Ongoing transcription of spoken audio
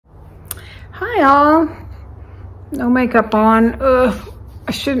Hi all. No makeup on. Ugh,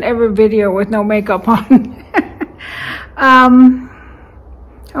 I shouldn't ever video with no makeup on. I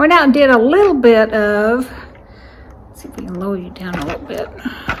went out and did a little bit of, let's see if we can lower you down a little bit.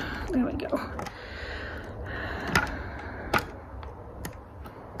 There we go.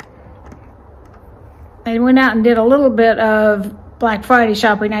 I went out and did a little bit of Black Friday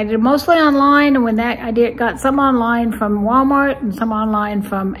shopping. I did mostly online, and when that I got some online from Walmart and some online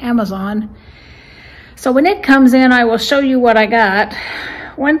from Amazon. So when it comes in, I will show you what I got.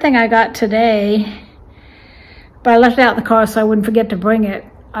 One thing I got today, but I left it out in the car so I wouldn't forget to bring it.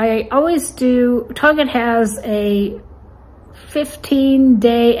 I always do, Target has a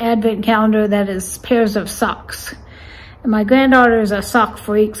 15-day advent calendar that is pairs of socks. And my granddaughter is a sock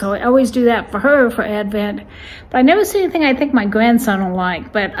freak, so I always do that for her for Advent. But I never see anything I think my grandson will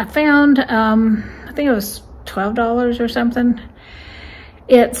like. But I found, I think it was $12 or something.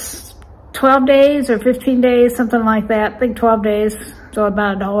 It's 12 days or 15 days, something like that. I think 12 days, so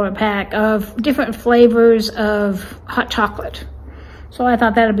about $1 a pack of different flavors of hot chocolate. So I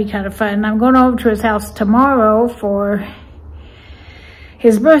thought that'd be kind of fun. I'm going over to his house tomorrow for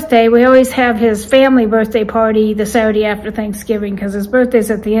his birthday. We always have his family birthday party the Saturday after Thanksgiving because his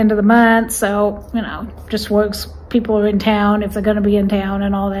birthday's at the end of the month. So, you know, just works. People are in town if they're going to be in town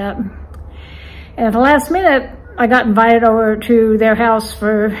and all that. And at the last minute, I got invited over to their house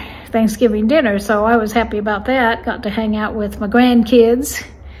for Thanksgiving dinner. So I was happy about that. Got to hang out with my grandkids.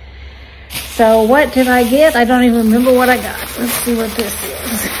 So what did I get? I don't even remember what I got. Let's see what this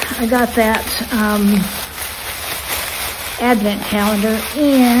is. I got that Advent calendar,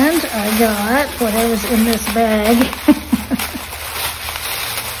 and I got whatever's in this bag.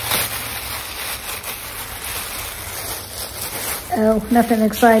 Oh, nothing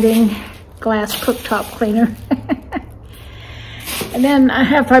exciting. Glass cooktop cleaner. And then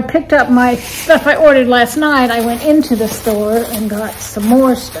after I picked up my stuff I ordered last night, I went into the store and got some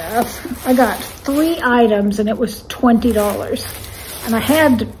more stuff. I got 3 items and it was $20. And I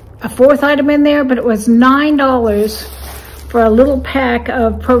had a 4th item in there, but it was $9 for a little pack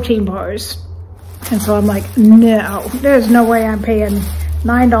of protein bars. And so I'm like, no, there's no way I'm paying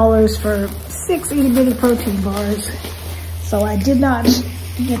 $9 for 6 itty bitty protein bars. So I did not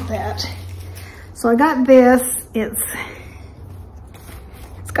get that. So I got this. It's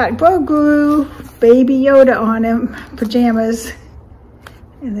got Grogu, Baby Yoda on him, pajamas.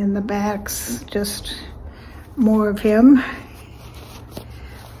 And then the back's just more of him.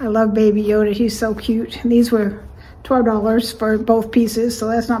 I love Baby Yoda, he's so cute. And these were $12 for both pieces, so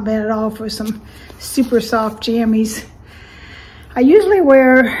that's not bad at all for some super soft jammies. I usually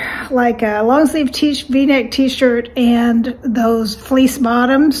wear like a long sleeve V-neck t-shirt and those fleece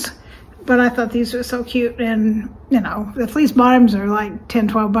bottoms, but I thought these were so cute. And you know, the fleece bottoms are like 10,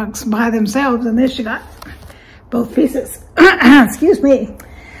 12 bucks by themselves, and this you got both pieces. Excuse me.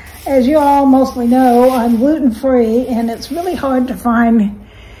 As you all mostly know, I'm gluten-free, and it's really hard to find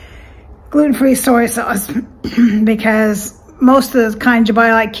gluten-free soy sauce because most of the kinds you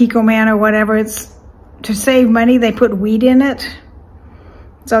buy, like Kikkoman or whatever, it's to save money, they put wheat in it.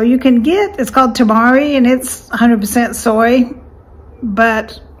 So you can get, it's called tamari, and it's 100% soy,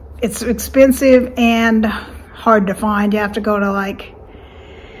 but it's expensive and hard to find. You have to go to like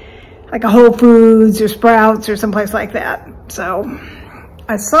a Whole Foods or Sprouts or someplace like that. So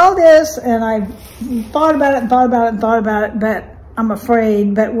I saw this and I thought about it and thought about it and thought about it, but I'm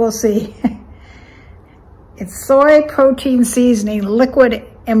afraid, but we'll see. It's soy protein seasoning, liquid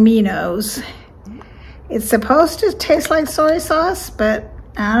aminos. It's supposed to taste like soy sauce, but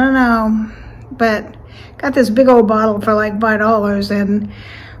I don't know. But got this big old bottle for like $5, and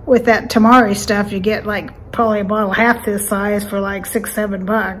with that tamari stuff, you get like probably a bottle half this size for like $6,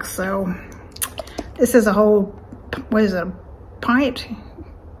 $7. So this is a whole, what is it, a pint?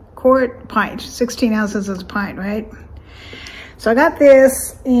 Quart? Pint. 16 ounces is a pint, right? So I got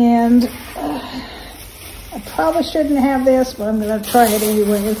this, and I probably shouldn't have this, but I'm gonna try it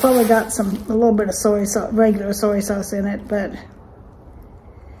anyway. It's probably got a little bit of soy sauce, regular soy sauce in it, but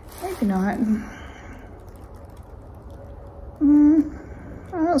maybe not.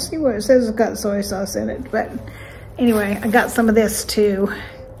 I don't see where it says it's got soy sauce in it, but anyway, I got some of this too.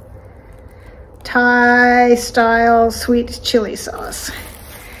 Thai style sweet chili sauce.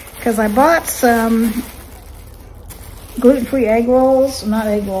 Because I bought some gluten-free egg rolls, not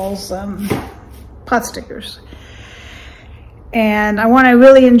egg rolls, pot stickers. And I want to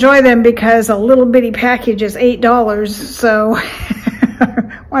really enjoy them because a little bitty package is $8. So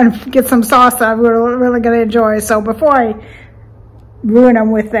I want to get some sauce that I'm really going to enjoy. So before I ruin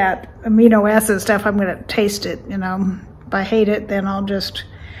them with that amino acid stuff, I'm going to taste it, you know. If I hate it, then I'll just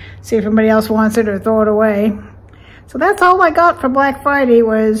see if anybody else wants it or throw it away. So that's all I got for Black Friday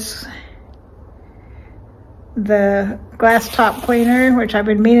was the glass top cleaner, which I've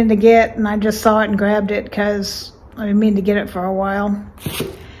been meaning to get, and I just saw it and grabbed it because I've been meaning to get it for a while.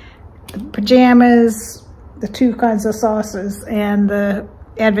 The pajamas, the 2 kinds of sauces, and the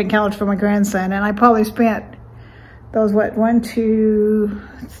advent calendar for my grandson. And I probably spent those, what, 1, 2,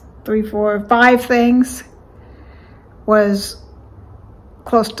 3, 4, 5 things was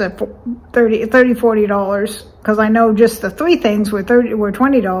close to $30, $40, because I know just the 3 things were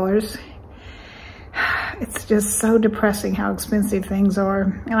 $20. It's just so depressing how expensive things are.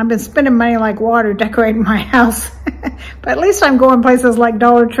 And I've been spending money like water decorating my house. But at least I'm going places like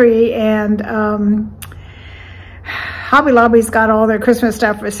Dollar Tree, and Hobby Lobby's got all their Christmas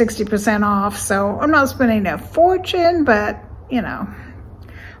stuff for 60% off. So I'm not spending a fortune, but you know,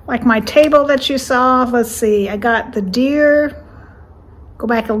 like my table that you saw, let's see, I got the deer. Go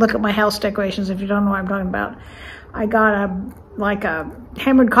back and look at my house decorations if you don't know what I'm talking about. I got a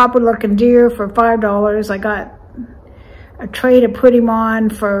hammered copper looking deer for $5. I got a tray to put him on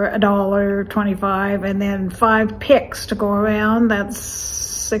for $1.25, and then 5 picks to go around.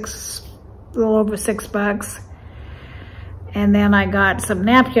 That's a little over $6. And then I got some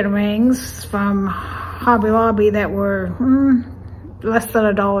napkin rings from Hobby Lobby that were less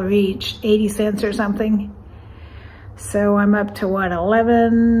than $1 each, 80 cents or something. So I'm up to what,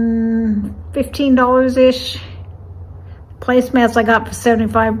 $15-ish. Placemats I got for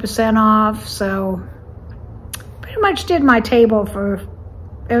 75% off, so pretty much did my table for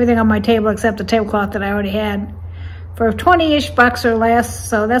everything on my table except the tablecloth that I already had for 20-ish bucks or less,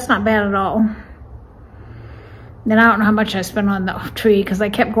 so that's not bad at all. Then I don't know how much I spent on the tree because I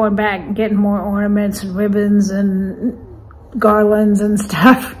kept going back and getting more ornaments and ribbons and garlands and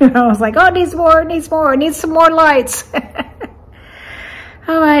stuff. You know, I was like, oh, it needs more, it needs more, it needs some more lights.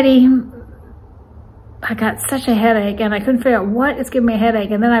 Alrighty. I got such a headache and I couldn't figure out what is giving me a headache.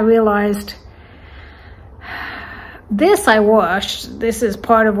 And then I realized this I washed. This is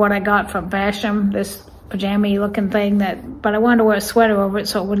part of what I got from Basham, this pajama-y looking thing but I wanted to wear a sweater over it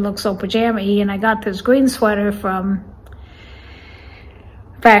so it wouldn't look so pajama-y. And I got this green sweater from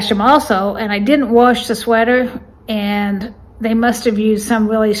Basham also, and I didn't wash the sweater, and they must have used some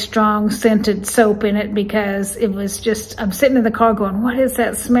really strong scented soap in it because it was just, I'm sitting in the car going, what is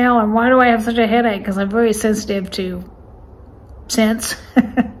that smell and why do I have such a headache? Because I'm very sensitive to scents.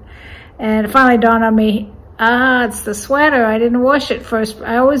 And it finally dawned on me, it's the sweater. I didn't wash it first.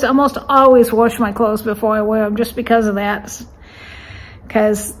 I almost always wash my clothes before I wear them just because of that.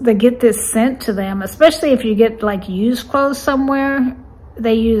 Because they get this scent to them, especially if you get like used clothes somewhere.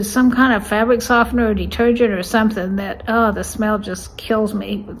 They use some kind of fabric softener or detergent or something that, oh, the smell just kills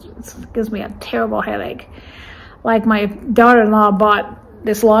me. It gives me a terrible headache. Like my daughter-in-law bought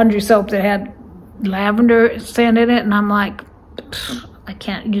this laundry soap that had lavender scent in it, and I'm like, I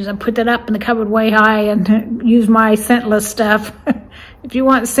can't use it. I put that up in the cupboard way high and use my scentless stuff. If you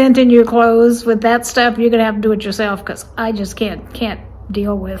want scent in your clothes with that stuff, you're going to have to do it yourself because I just can't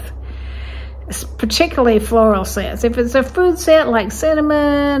deal with particularly floral scents. If it's a fruit scent like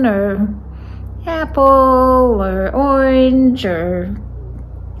cinnamon or apple or orange or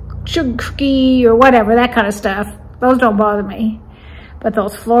sugar cookie or whatever, that kind of stuff, those don't bother me. But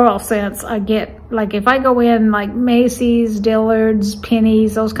those floral scents I get, like if I go in like Macy's, Dillard's,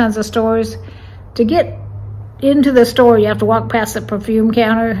 Penny's, those kinds of stores, to get into the store you have to walk past the perfume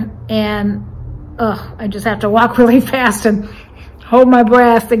counter, and I just have to walk really fast and hold my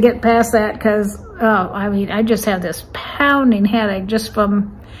breath to get past that because, I mean, I just have this pounding headache just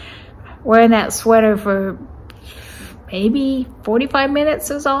from wearing that sweater for maybe 45 minutes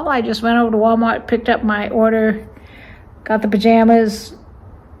is all. I just went over to Walmart, picked up my order, got the pajamas.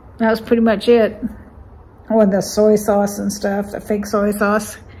 That was pretty much it. Oh, and the soy sauce and stuff, the fake soy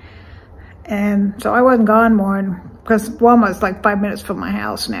sauce. And so I wasn't gone more, because Walmart's like 5 minutes from my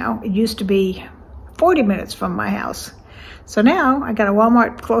house now. It used to be 40 minutes from my house. So now I got a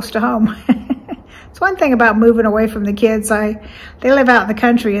Walmart close to home. It's one thing about moving away from the kids. They live out in the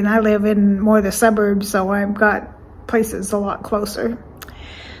country and I live in more of the suburbs, so I've got places a lot closer.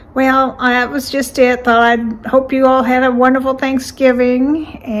 Well, that was just it. Thought I'd hope you all had a wonderful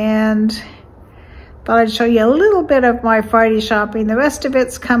Thanksgiving, and thought I'd show you a little bit of my Friday shopping. The rest of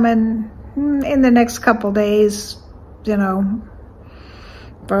it's coming in the next couple days, you know,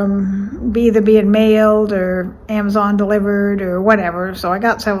 from either being mailed or Amazon delivered or whatever. So I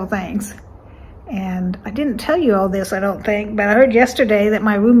got several things. And I didn't tell you all this, I don't think, but I heard yesterday that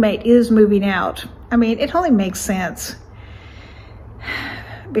my roommate is moving out. I mean, it only makes sense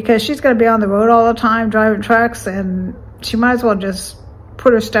because she's going to be on the road all the time driving trucks, and she might as well just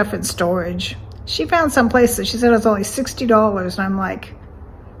put her stuff in storage. She found some place that she said it was only $60, and I'm like,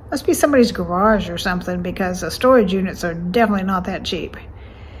 must be somebody's garage or something, because the storage units are definitely not that cheap.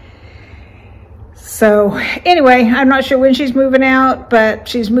 So anyway, I'm not sure when she's moving out, but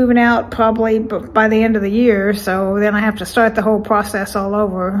she's moving out probably by the end of the year. So then I have to start the whole process all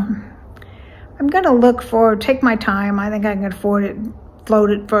over. I'm going to take my time. I think I can afford it,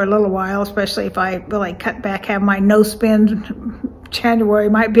 float it for a little while, especially if I really cut back, have my no spend. January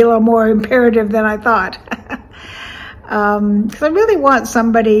might be a little more imperative than I thought. Because I really want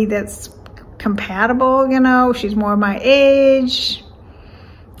somebody that's compatible, you know. She's more my age.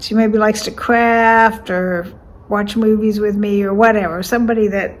 She maybe likes to craft or watch movies with me or whatever. Somebody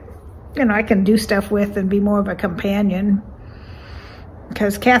that, you know, I can do stuff with and be more of a companion.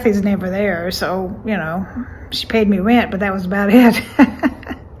 Because Kathy's never there, so, you know, she paid me rent, but that was about it.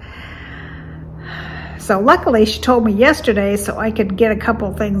 So luckily she told me yesterday so I could get a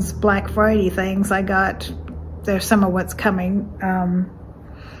couple things, Black Friday things. There's some of what's coming.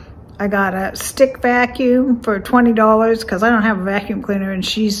 I got a stick vacuum for $20 because I don't have a vacuum cleaner and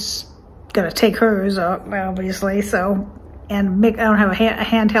she's gonna take hers, obviously. So, and I don't have a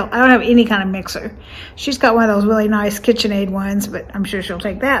handheld. I don't have any kind of mixer. She's got one of those really nice KitchenAid ones, but I'm sure she'll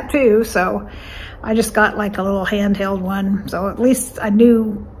take that too. So I just got like a little handheld one. So at least I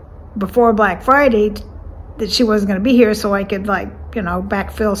knew before Black Friday that she wasn't gonna be here, so I could, like, you know,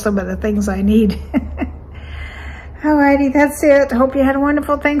 backfill some of the things I need. Alrighty, that's it. Hope you had a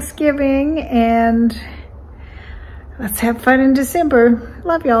wonderful Thanksgiving, and let's have fun in December.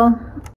 Love y'all.